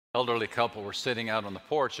Elderly couple were sitting out on the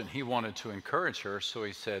porch, and he wanted to encourage her, so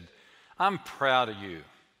he said, "I'm proud of you."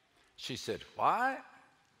 She said, "What?"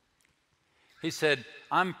 He said,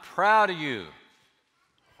 "I'm proud of you."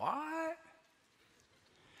 "What?"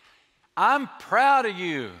 "I'm proud of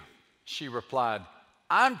you." She replied,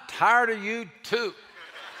 "I'm tired of you too."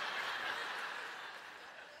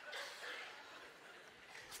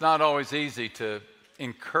 It's not always easy to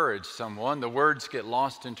encourage someone. The words get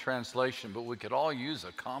lost in translation, but we could all use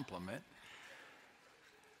a compliment.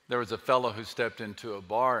 There was a fellow who stepped into a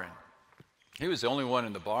bar, and he was the only one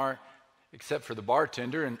in the bar except for the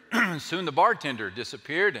bartender, and soon the bartender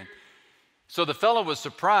disappeared. And so the fellow was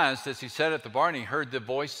surprised as he sat at the bar, and he heard the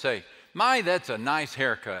voice say, "My, that's a nice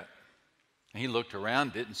haircut." And he looked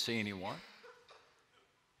around, didn't see anyone.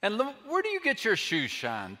 "And look, where do you get your shoes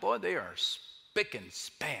shined? Boy, they are spick and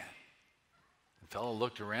span." The fellow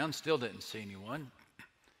looked around, still didn't see anyone.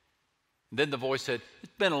 And then the voice said,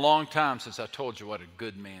 "It's been a long time since I told you what a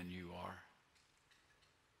good man you are."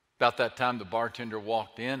 About that time, the bartender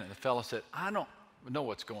walked in, and the fellow said, "I don't know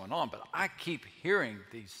what's going on, but I keep hearing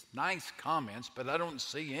these nice comments, but I don't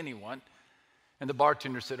see anyone." And the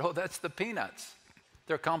bartender said, "Oh, that's the peanuts.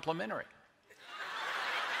 They're complimentary."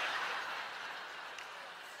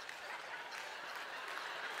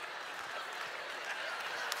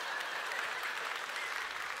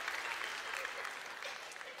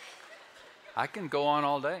 I can go on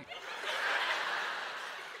all day.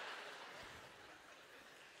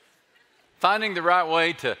 Finding the right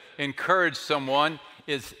way to encourage someone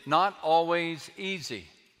is not always easy,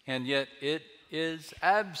 and yet it is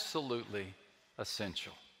absolutely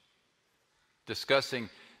essential. Discussing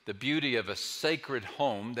the beauty of a sacred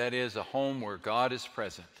home, that is, a home where God is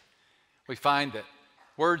present, we find that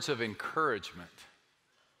words of encouragement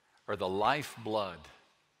are the lifeblood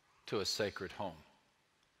to a sacred home.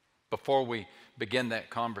 Before we begin that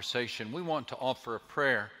conversation, we want to offer a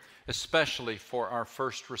prayer, especially for our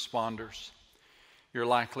first responders. You're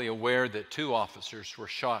likely aware that 2 officers were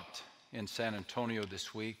shot in San Antonio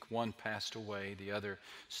this week. One passed away, the other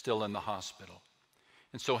still in the hospital.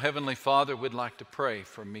 And so, Heavenly Father, we'd like to pray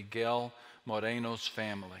for Miguel Moreno's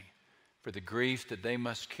family, for the grief that they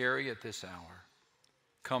must carry at this hour.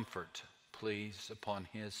 Comfort, please, upon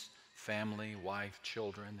his family, wife,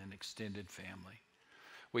 children, and extended family.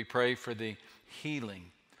 We pray for the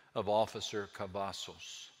healing of Officer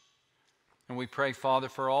Cavazos. And we pray, Father,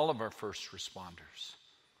 for all of our first responders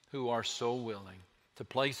who are so willing to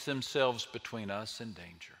place themselves between us and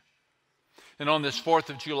danger. And on this 4th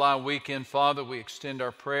of July weekend, Father, we extend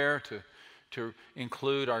our prayer to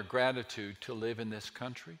include our gratitude to live in this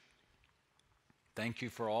country. Thank you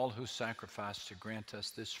for all who sacrificed to grant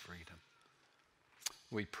us this freedom.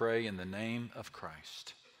 We pray in the name of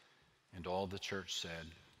Christ. And all the church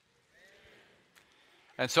said.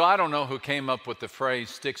 And so I don't know who came up with the phrase,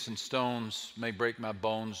 "Sticks and stones may break my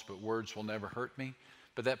bones, but words will never hurt me."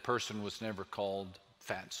 But that person was never called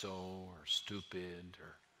fatso or stupid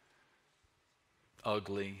or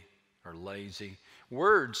ugly or lazy.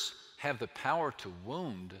 Words have the power to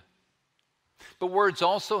wound, but words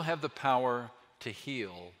also have the power to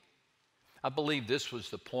heal. I believe this was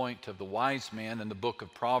the point of the wise man in the book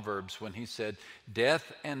of Proverbs when he said,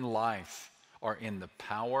 "Death and life are in the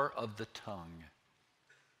power of the tongue.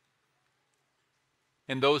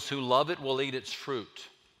 And those who love it will eat its fruit."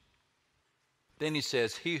 Then he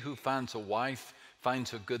says, "He who finds a wife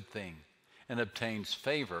finds a good thing and obtains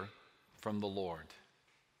favor from the Lord."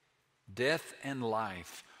 Death and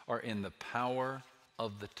life are in the power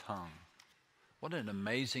of the tongue. What an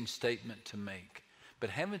amazing statement to make. But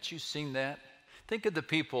haven't you seen that? Think of the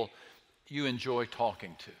people you enjoy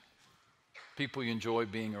talking to, people you enjoy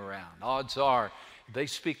being around. Odds are they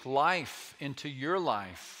speak life into your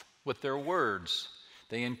life with their words.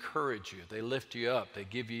 They encourage you. They lift you up. They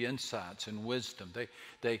give you insights and wisdom.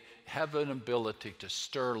 They have an ability to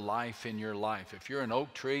stir life in your life. If you're an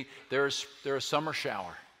oak tree, they're a summer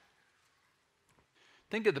shower.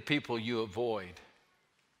 Think of the people you avoid.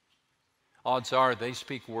 Odds are they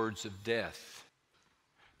speak words of death,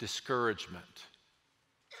 discouragement,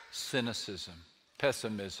 cynicism,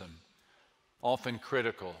 pessimism, often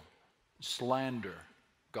critical, slander,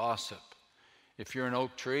 gossip. If you're an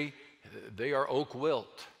oak tree, they are oak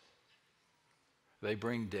wilt. They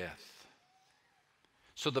bring death.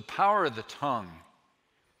 So the power of the tongue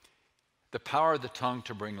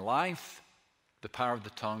to bring life, the power of the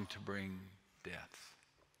tongue to bring death.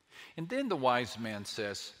 And then the wise man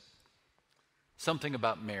says something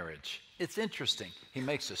about marriage. It's interesting. He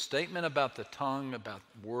makes a statement about the tongue, about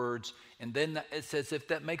words, and then it's as if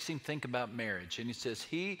that makes him think about marriage. And he says,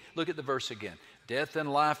 look at the verse again. Death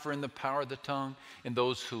and life are in the power of the tongue, and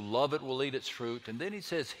those who love it will eat its fruit. And then he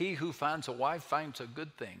says, he who finds a wife finds a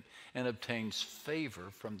good thing and obtains favor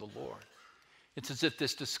from the Lord. It's as if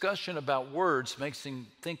this discussion about words makes him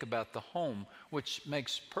think about the home, which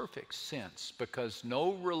makes perfect sense because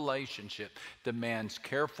no relationship demands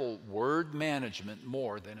careful word management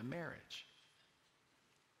more than a marriage.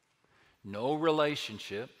 No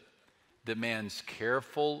relationship demands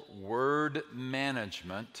careful word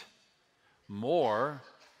management more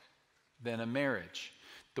than a marriage.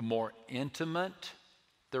 The more intimate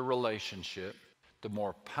the relationship, the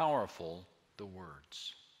more powerful the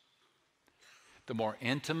words. The more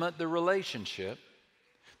intimate the relationship,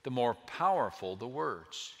 the more powerful the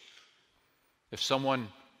words. If someone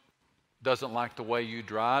doesn't like the way you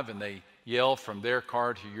drive and they yell from their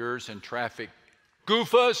car to yours in traffic,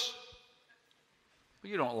 "Goofus!"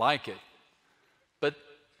 You don't like it, but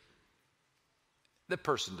the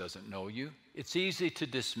person doesn't know you. It's easy to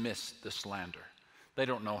dismiss the slander. They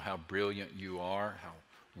don't know how brilliant you are, how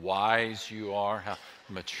wise you are, how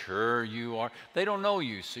mature you are. They don't know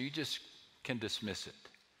you, so you just can dismiss it.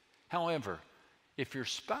 However, if your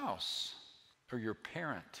spouse or your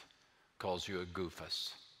parent calls you a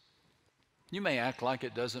goofus, you may act like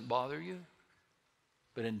it doesn't bother you,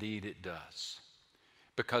 but indeed it does.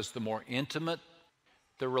 Because the more intimate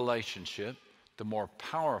the relationship, the more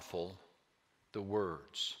powerful the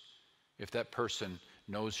words. If that person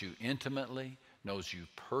knows you intimately, knows you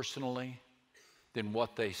personally, then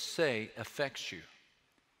what they say affects you.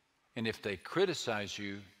 And if they criticize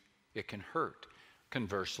you, it can hurt.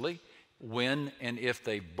 Conversely, when and if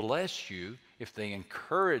they bless you, if they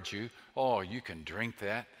encourage you, oh, you can drink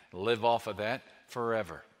that, live off of that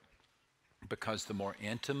forever. Because the more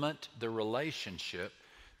intimate the relationship,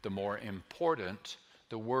 the more important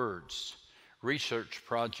the words. Research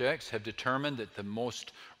projects have determined that the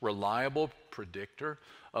most reliable predictor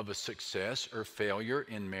of a success or failure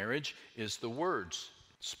in marriage is the words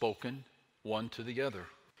spoken one to the other.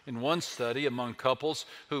 In one study among couples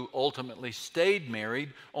who ultimately stayed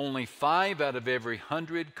married, only 5 out of every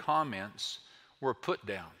 100 comments were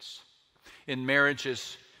put-downs. In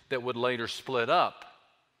marriages that would later split up,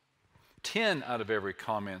 10 out of every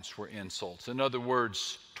comments were insults. In other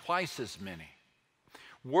words, twice as many.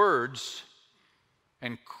 Words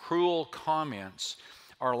and cruel comments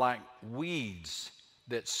are like weeds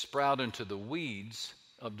that sprout into the weeds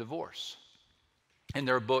of divorce. In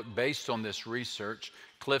their book based on this research,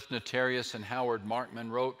 Cliff Notarius and Howard Markman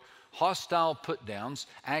wrote, hostile put-downs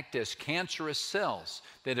act as cancerous cells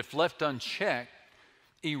that, if left unchecked,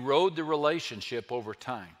 erode the relationship over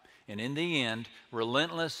time. And in the end,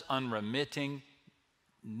 relentless, unremitting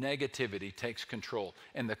negativity takes control,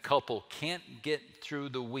 and the couple can't get through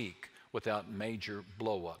the week without major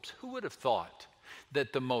blow-ups. Who would have thought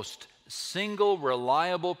that the most single,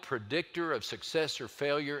 reliable predictor of success or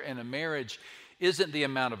failure in a marriage isn't the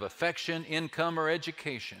amount of affection, income, or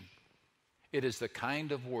education? It is the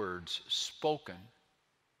kind of words spoken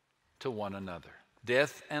to one another.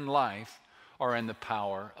 Death and life are in the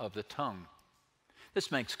power of the tongue.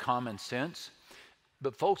 This makes common sense,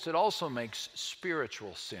 but folks, it also makes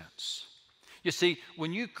spiritual sense. You see,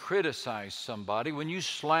 when you criticize somebody, when you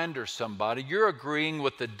slander somebody, you're agreeing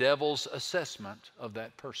with the devil's assessment of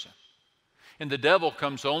that person. And the devil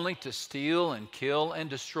comes only to steal and kill and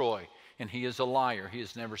destroy. And he is a liar. He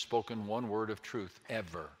has never spoken one word of truth,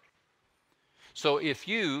 ever. So if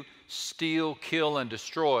you steal, kill, and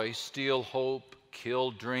destroy, steal hope,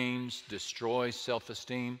 kill dreams, destroy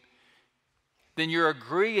self-esteem, then you're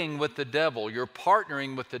agreeing with the devil. You're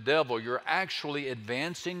partnering with the devil. You're actually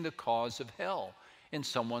advancing the cause of hell in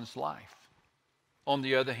someone's life. On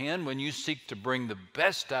the other hand, when you seek to bring the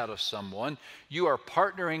best out of someone, you are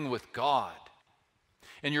partnering with God.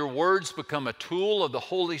 And your words become a tool of the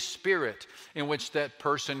Holy Spirit in which that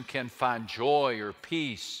person can find joy or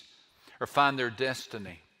peace or find their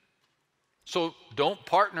destiny. So don't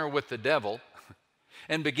partner with the devil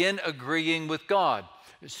and begin agreeing with God.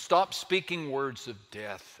 Stop speaking words of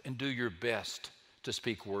death and do your best to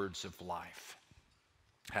speak words of life.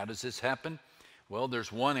 How does this happen? Well,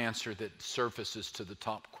 there's one answer that surfaces to the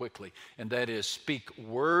top quickly, and that is speak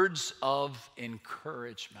words of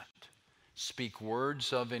encouragement. Speak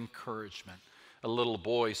words of encouragement. A little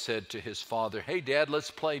boy said to his father, "Hey, Dad,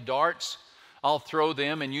 let's play darts. I'll throw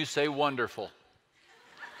them and you say wonderful."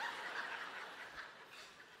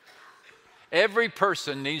 Every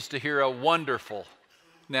person needs to hear a wonderful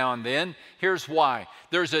now and then. Here's why.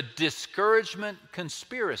 There's a discouragement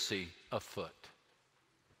conspiracy afoot.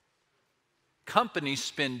 Companies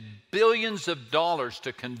spend billions of dollars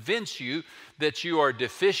to convince you that you are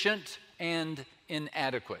deficient and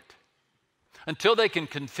inadequate. Until they can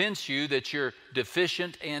convince you that you're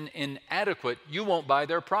deficient and inadequate, you won't buy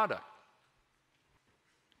their product.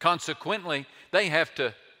 Consequently, they have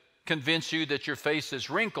to convince you that your face is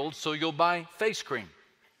wrinkled, so you'll buy face cream.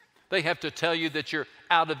 They have to tell you that you're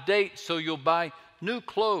out of date, so you'll buy new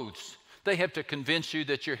clothes. They have to convince you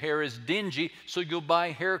that your hair is dingy, so you'll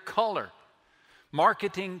buy hair color.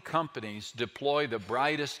 Marketing companies deploy the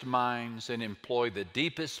brightest minds and employ the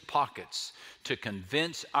deepest pockets to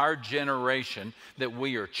convince our generation that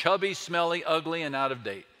we are chubby, smelly, ugly, and out of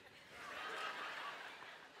date.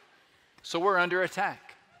 So we're under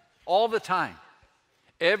attack all the time.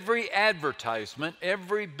 Every advertisement,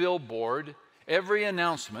 every billboard, every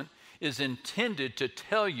announcement is intended to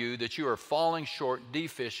tell you that you are falling short,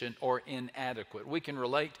 deficient, or inadequate. We can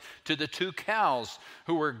relate to the two cows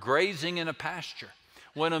who were grazing in a pasture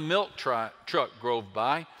when a milk truck drove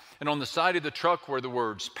by, and on the side of the truck were the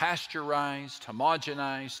words pasteurized,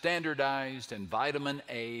 homogenized, standardized, and vitamin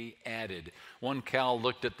A added. One cow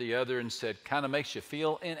looked at the other and said, "Kind of makes you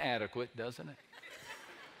feel inadequate, doesn't it?"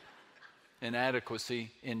 Inadequacy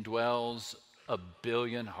indwells a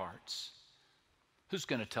billion hearts. Who's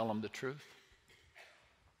going to tell them the truth?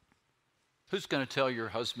 Who's going to tell your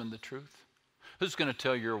husband the truth? Who's going to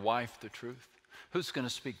tell your wife the truth? Who's going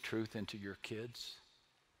to speak truth into your kids?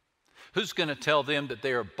 Who's going to tell them that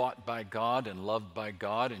they are bought by God and loved by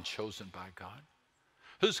God and chosen by God?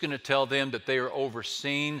 Who's going to tell them that they are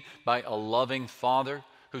overseen by a loving Father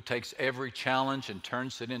who takes every challenge and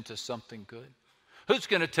turns it into something good? Who's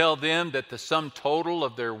going to tell them that the sum total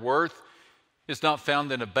of their worth is not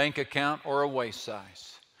found in a bank account or a waist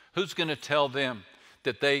size? Who's going to tell them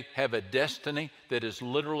that they have a destiny that is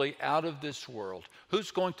literally out of this world?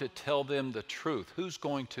 Who's going to tell them the truth? Who's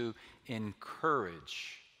going to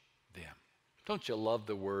encourage them? Don't you love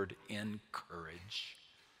the word encourage?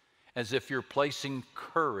 As if you're placing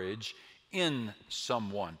courage in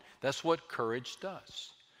someone. That's what courage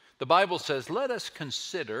does. The Bible says, let us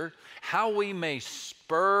consider how we may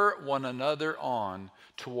spur one another on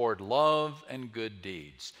toward love and good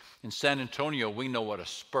deeds. In San Antonio, we know what a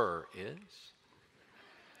spur is.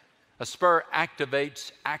 A spur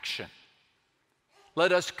activates action.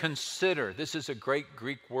 Let us consider. This is a great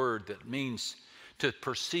Greek word that means to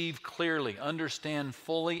perceive clearly, understand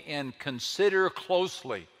fully, and consider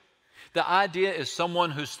closely. The idea is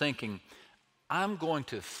someone who's thinking, I'm going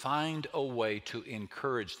to find a way to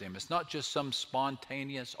encourage them. It's not just some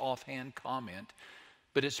spontaneous offhand comment,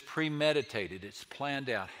 but it's premeditated, it's planned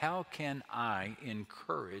out. How can I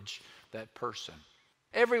encourage that person?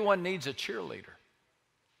 Everyone needs a cheerleader.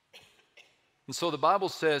 And so the Bible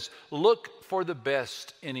says, look for the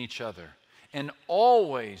best in each other and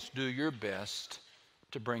always do your best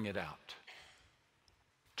to bring it out.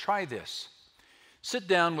 Try this. Sit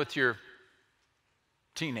down with your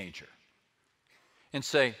teenager and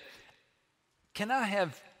say, can I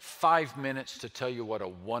have 5 minutes to tell you what a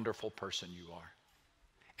wonderful person you are?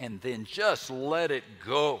 And then just let it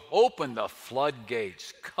go. Open the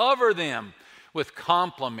floodgates. Cover them with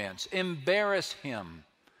compliments. Embarrass him.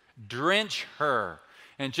 Drench her.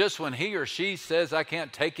 And just when he or she says, I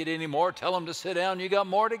can't take it anymore, tell them to sit down. You got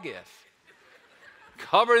more to give.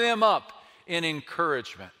 Cover them up in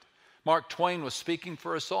encouragement. Mark Twain was speaking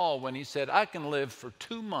for us all when he said, I can live for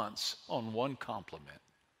 2 months on one compliment.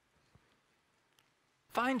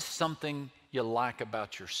 Find something you like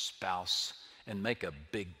about your spouse and make a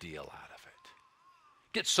big deal out of it.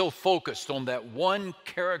 Get so focused on that one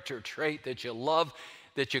character trait that you love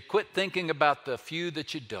that you quit thinking about the few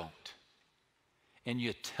that you don't. And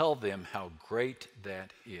you tell them how great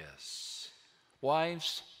that is.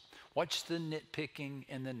 Wives, watch the nitpicking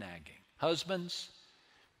and the nagging. Husbands,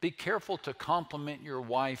 be careful to compliment your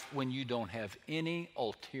wife when you don't have any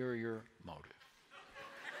ulterior motive.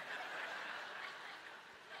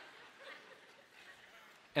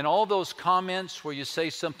 And all those comments where you say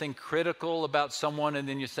something critical about someone and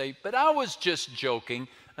then you say, but I was just joking.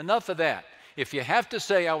 Enough of that. If you have to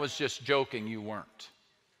say I was just joking, you weren't.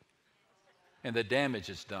 And the damage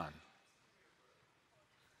is done.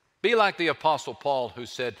 Be like the Apostle Paul who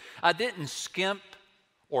said, I didn't skimp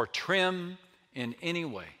or trim in any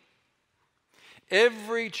way.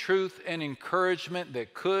 Every truth and encouragement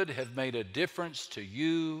that could have made a difference to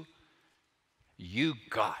you, you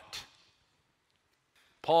got.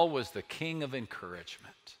 Paul was the king of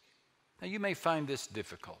encouragement. Now you may find this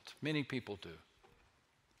difficult. Many people do.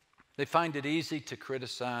 They find it easy to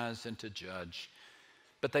criticize and to judge,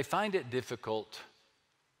 but they find it difficult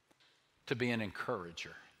to be an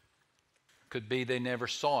encourager. Could be they never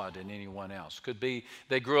saw it in anyone else. Could be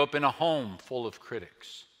they grew up in a home full of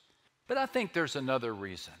critics. But I think there's another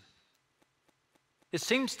reason. It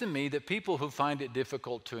seems to me that people who find it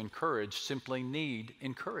difficult to encourage simply need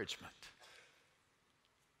encouragement.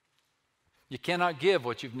 You cannot give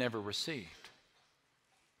what you've never received.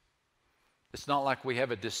 It's not like we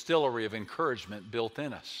have a distillery of encouragement built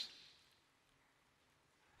in us.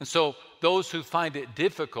 And so those who find it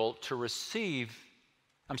difficult to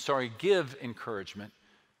give encouragement,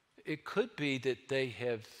 it could be that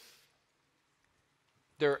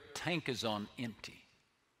their tank is on empty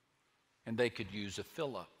and they could use a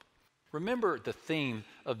fill-up. Remember the theme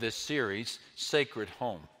of this series, Sacred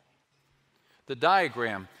Home. The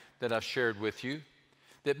diagram that I've shared with you,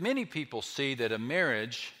 that many people see that a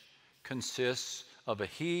marriage consists of a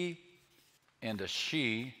he and a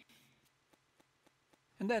she,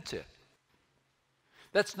 and that's it.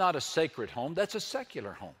 That's not a sacred home, that's a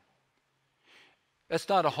secular home. That's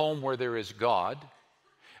not a home where there is God.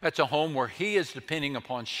 That's a home where he is depending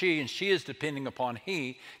upon she and she is depending upon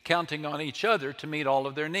he, counting on each other to meet all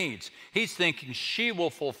of their needs. He's thinking she will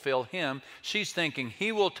fulfill him. She's thinking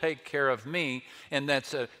he will take care of me. And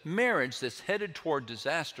that's a marriage that's headed toward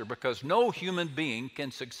disaster because no human being can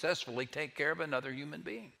successfully take care of another human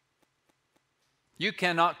being. You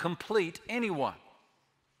cannot complete anyone.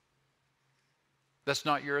 That's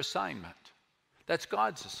not your assignment. That's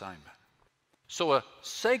God's assignment. So a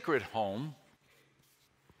sacred home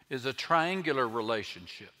is a triangular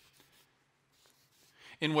relationship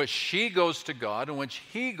in which she goes to God, in which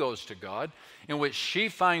he goes to God, in which she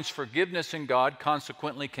finds forgiveness in God,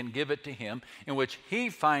 consequently can give it to him, in which he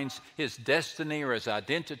finds his destiny or his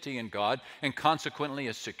identity in God, and consequently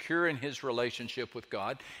is secure in his relationship with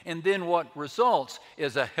God. And then what results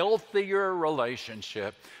is a healthier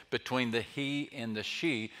relationship between the he and the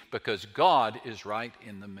she, because God is right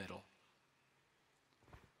in the middle.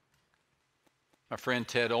 My friend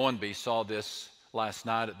Ted Owenby saw this last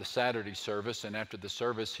night at the Saturday service, and after the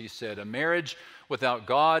service he said, "A marriage without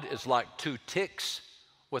God is like two ticks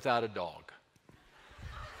without a dog."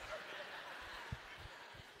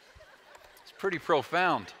 It's pretty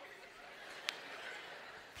profound.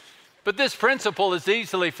 But this principle is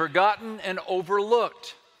easily forgotten and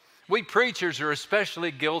overlooked. We preachers are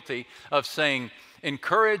especially guilty of saying,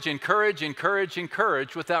 encourage, encourage, encourage,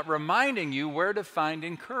 encourage, without reminding you where to find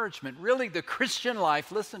encouragement. Really, the Christian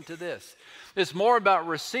life, listen to this, is more about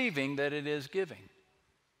receiving than it is giving.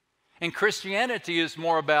 And Christianity is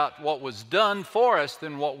more about what was done for us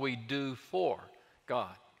than what we do for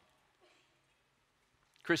God.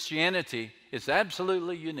 Christianity is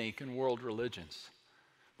absolutely unique in world religions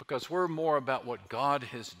because we're more about what God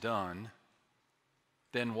has done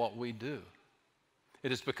than what we do.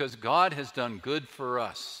 It is because God has done good for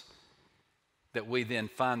us that we then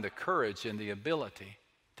find the courage and the ability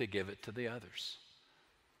to give it to the others.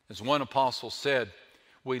 As one apostle said,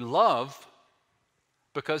 we love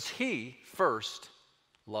because he first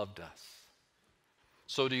loved us.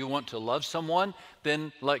 So do you want to love someone?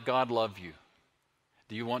 Then let God love you.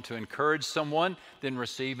 Do you want to encourage someone? Then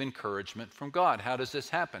receive encouragement from God. How does this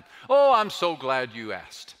happen? Oh, I'm so glad you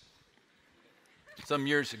asked. Some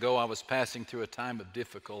years ago, I was passing through a time of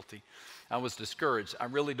difficulty. I was discouraged. I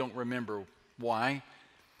really don't remember why,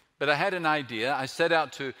 but I had an idea. I set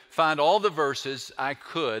out to find all the verses I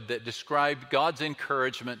could that described God's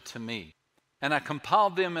encouragement to me, and I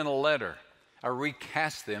compiled them in a letter. I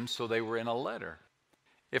recast them so they were in a letter.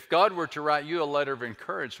 If God were to write you a letter of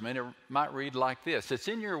encouragement, it might read like this. It's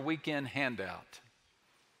in your weekend handout.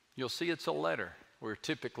 You'll see it's a letter where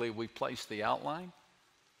typically we place the outline.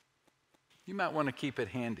 You might want to keep it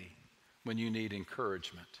handy when you need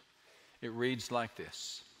encouragement. It reads like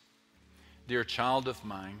this. Dear child of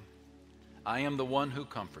mine, I am the one who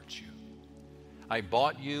comforts you. I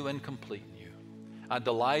bought you and complete you. I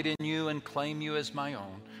delight in you and claim you as my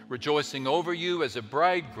own, rejoicing over you as a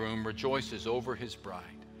bridegroom rejoices over his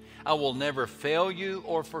bride. I will never fail you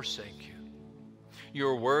or forsake you. You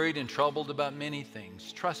are worried and troubled about many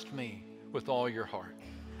things. Trust me with all your heart.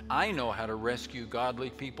 I know how to rescue godly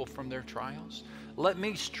people from their trials. Let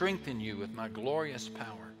me strengthen you with my glorious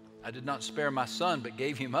power. I did not spare my son, but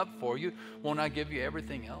gave him up for you. Won't I give you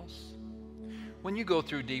everything else? When you go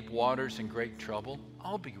through deep waters and great trouble,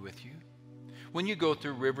 I'll be with you. When you go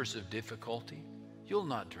through rivers of difficulty, you'll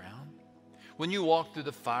not drown. When you walk through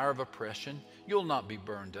the fire of oppression, you'll not be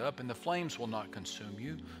burned up, and the flames will not consume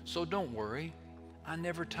you. So don't worry. I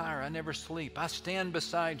never tire, I never sleep. I stand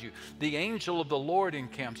beside you. The angel of the Lord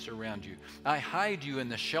encamps around you. I hide you in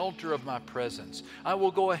the shelter of my presence. I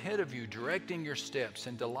will go ahead of you, directing your steps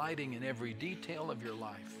and delighting in every detail of your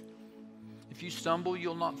life. If you stumble,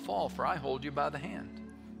 you'll not fall, for I hold you by the hand.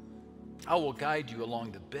 I will guide you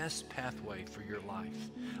along the best pathway for your life.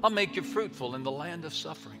 I'll make you fruitful in the land of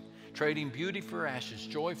suffering. trading beauty for ashes,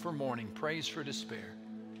 joy for mourning, praise for despair.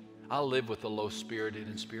 I'll live with the low-spirited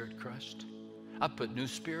and spirit-crushed. I put new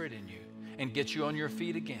spirit in you and get you on your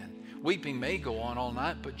feet again. Weeping may go on all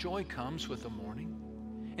night, but joy comes with the morning.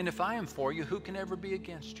 And if I am for you, who can ever be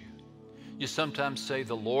against you? You sometimes say,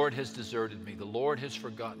 the Lord has deserted me, the Lord has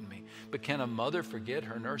forgotten me. But can a mother forget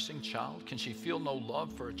her nursing child? Can she feel no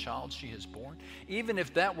love for a child she has born? Even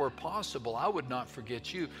if that were possible, I would not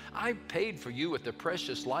forget you. I paid for you with the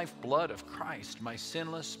precious lifeblood of Christ, my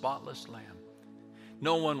sinless, spotless Lamb.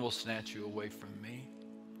 No one will snatch you away from me.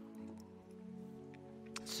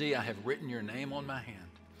 See, I have written your name on my hand.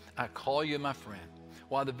 I call you my friend,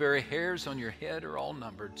 while the very hairs on your head are all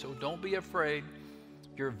numbered. So don't be afraid.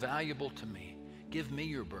 You're valuable to me. Give me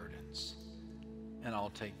your burdens, and I'll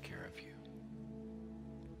take care of you.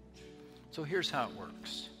 So here's how it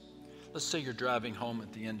works. Let's say you're driving home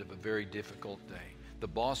at the end of a very difficult day. The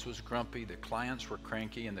boss was grumpy, the clients were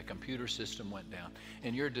cranky, and the computer system went down,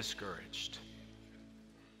 and you're discouraged.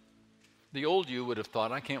 The old you would have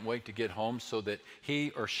thought, I can't wait to get home so that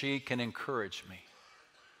he or she can encourage me.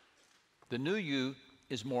 The new you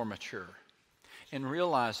is more mature and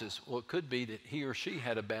realizes, well, it could be that he or she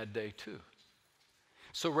had a bad day too.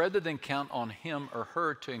 So rather than count on him or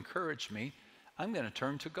her to encourage me, I'm going to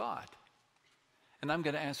turn to God. And I'm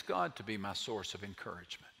going to ask God to be my source of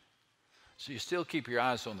encouragement. So you still keep your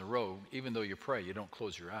eyes on the road, even though you pray. You don't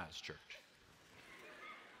close your eyes, church.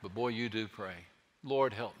 But boy, you do pray.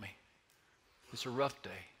 Lord, help me. It's a rough day.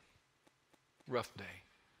 Rough day.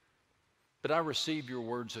 But I receive your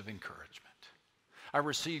words of encouragement. I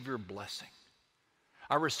receive your blessing.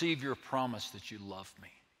 I receive your promise that you love me.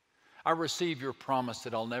 I receive your promise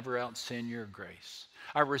that I'll never outsin your grace.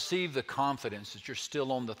 I receive the confidence that you're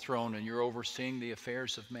still on the throne and you're overseeing the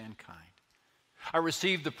affairs of mankind. I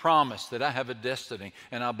receive the promise that I have a destiny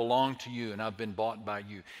and I belong to you and I've been bought by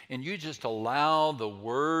you. And you just allow the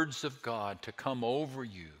words of God to come over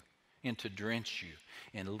you and to drench you.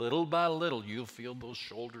 And little by little, you'll feel those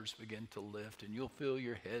shoulders begin to lift, and you'll feel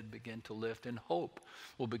your head begin to lift, and hope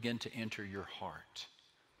will begin to enter your heart.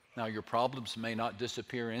 Now, your problems may not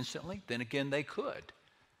disappear instantly. Then again, they could.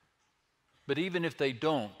 But even if they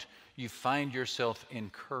don't, you find yourself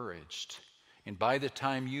encouraged. And by the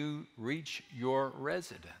time you reach your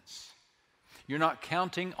residence, you're not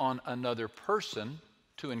counting on another person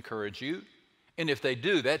to encourage you. And if they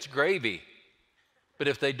do, that's gravy. But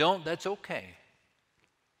if they don't, that's okay.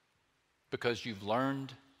 Because you've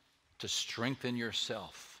learned to strengthen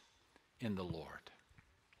yourself in the Lord.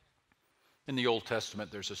 In the Old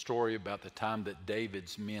Testament, there's a story about the time that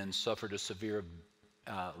David's men suffered a severe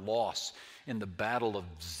loss in the battle of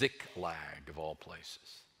Ziklag, of all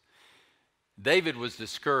places. David was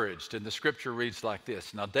discouraged, and the scripture reads like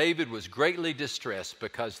this. Now David was greatly distressed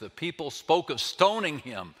because the people spoke of stoning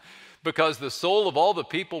him, because the soul of all the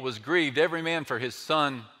people was grieved, every man for his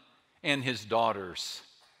son and his daughters.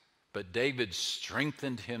 But David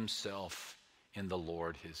strengthened himself in the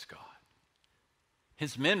Lord his God.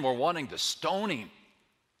 His men were wanting to stone him,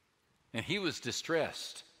 and he was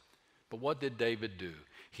distressed. But what did David do?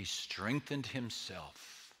 He strengthened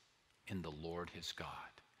himself in the Lord his God.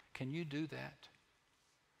 Can you do that?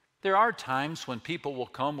 There are times when people will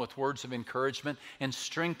come with words of encouragement and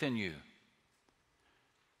strengthen you.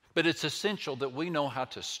 But it's essential that we know how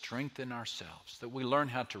to strengthen ourselves, that we learn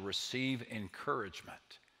how to receive encouragement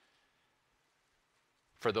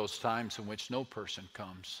for those times in which no person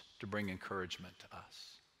comes to bring encouragement to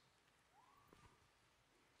us.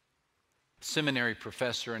 A seminary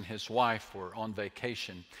professor and his wife were on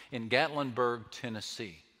vacation in Gatlinburg,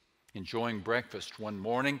 Tennessee, enjoying breakfast one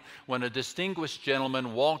morning when a distinguished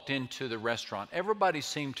gentleman walked into the restaurant. Everybody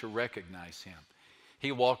seemed to recognize him.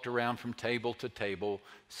 He walked around from table to table,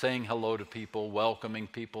 saying hello to people, welcoming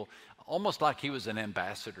people, almost like he was an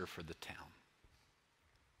ambassador for the town.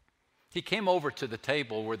 He came over to the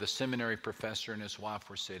table where the seminary professor and his wife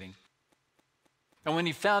were sitting. And when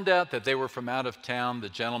he found out that they were from out of town, the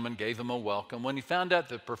gentleman gave him a welcome. When he found out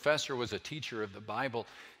the professor was a teacher of the Bible,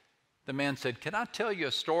 the man said, "Can I tell you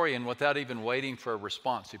a story?" And without even waiting for a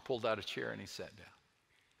response, he pulled out a chair and he sat down.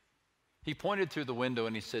 He pointed through the window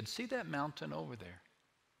and he said, "See that mountain over there?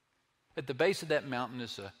 At the base of that mountain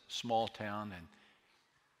is a small town,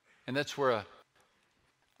 and that's where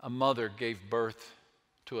a mother gave birth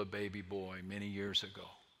to a baby boy many years ago.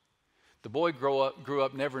 The boy grew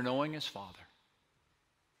up never knowing his father.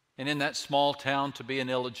 And in that small town, to be an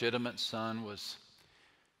illegitimate son was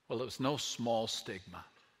no small stigma.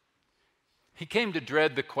 He came to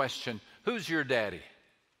dread the question, 'Who's your daddy?'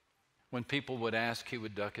 When people would ask, he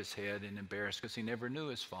would duck his head and embarrass because he never knew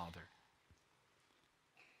his father.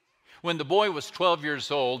 When the boy was 12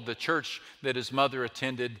 years old, the church that his mother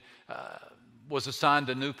attended was assigned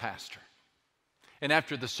a new pastor. And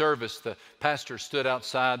after the service, the pastor stood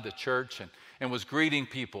outside the church and was greeting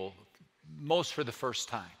people, most for the first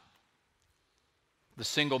time. The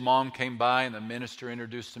single mom came by and the minister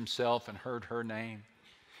introduced himself and heard her name.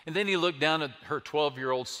 And then he looked down at her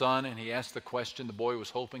 12-year-old son and he asked the question the boy was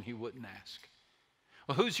hoping he wouldn't ask.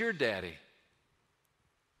 Well, who's your daddy?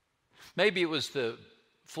 Maybe it was the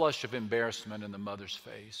flush of embarrassment in the mother's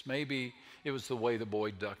face. Maybe it was the way the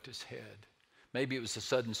boy ducked his head. Maybe it was the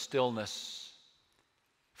sudden stillness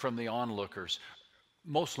from the onlookers.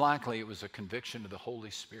 Most likely it was a conviction of the Holy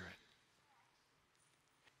Spirit,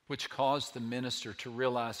 which caused the minister to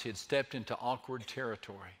realize he had stepped into awkward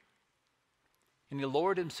territory. And he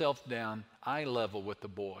lowered himself down, eye level with the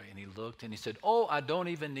boy, and he looked and he said, "Oh, I don't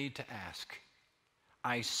even need to ask.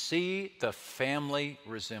 I see the family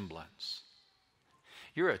resemblance.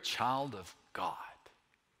 You're a child of God.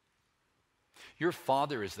 Your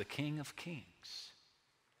father is the King of Kings.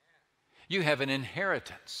 You have an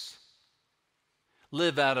inheritance.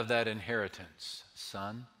 Live out of that inheritance,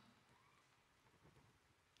 son."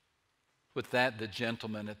 With that, the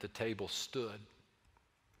gentleman at the table stood,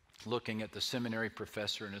 looking at the seminary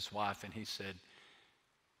professor and his wife, and he said,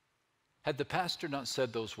 "Had the pastor not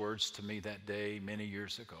said those words to me that day many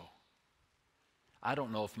years ago, I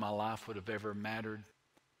don't know if my life would have ever mattered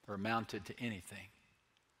or amounted to anything.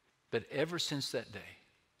 But ever since that day,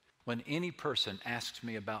 when any person asks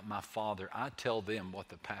me about my father, I tell them what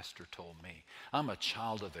the pastor told me. I'm a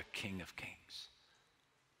child of the King of Kings.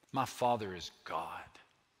 My father is God,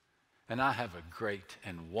 and I have a great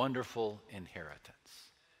and wonderful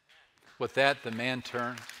inheritance." With that, the man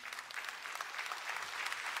turned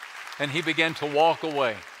and he began to walk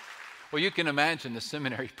away. Well, you can imagine the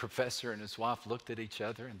seminary professor and his wife looked at each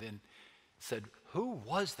other and then said, "Who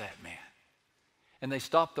was that man?" And they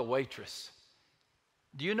stopped the waitress.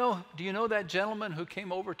 Do you know that gentleman who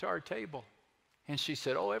came over to our table?" And she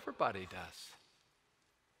said, "Oh, everybody does.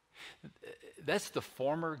 That's the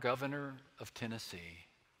former governor of Tennessee,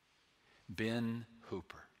 Ben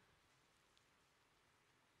Hooper."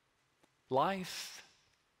 Life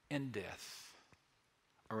and death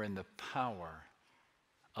are in the power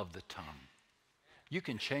of the tongue. You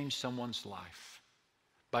can change someone's life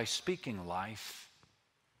by speaking life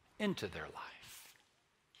into their life.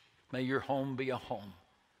 May your home be a home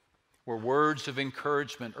where words of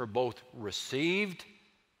encouragement are both received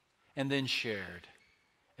and then shared.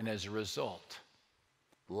 And as a result,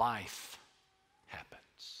 life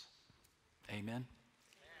happens. Amen.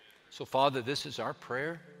 So, Father, this is our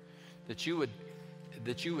prayer, that you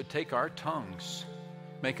would take our tongues,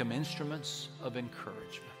 make them instruments of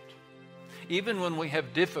encouragement. Even when we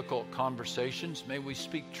have difficult conversations, may we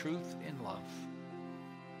speak truth in love.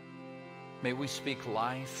 May we speak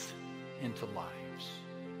life into lives.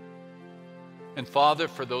 And Father,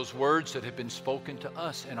 for those words that have been spoken to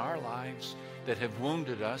us in our lives that have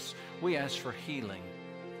wounded us, we ask for healing.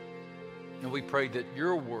 And we pray that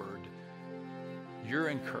your word, your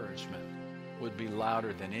encouragement, would be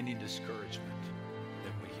louder than any discouragement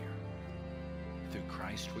that we hear. Through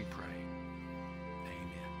Christ we pray.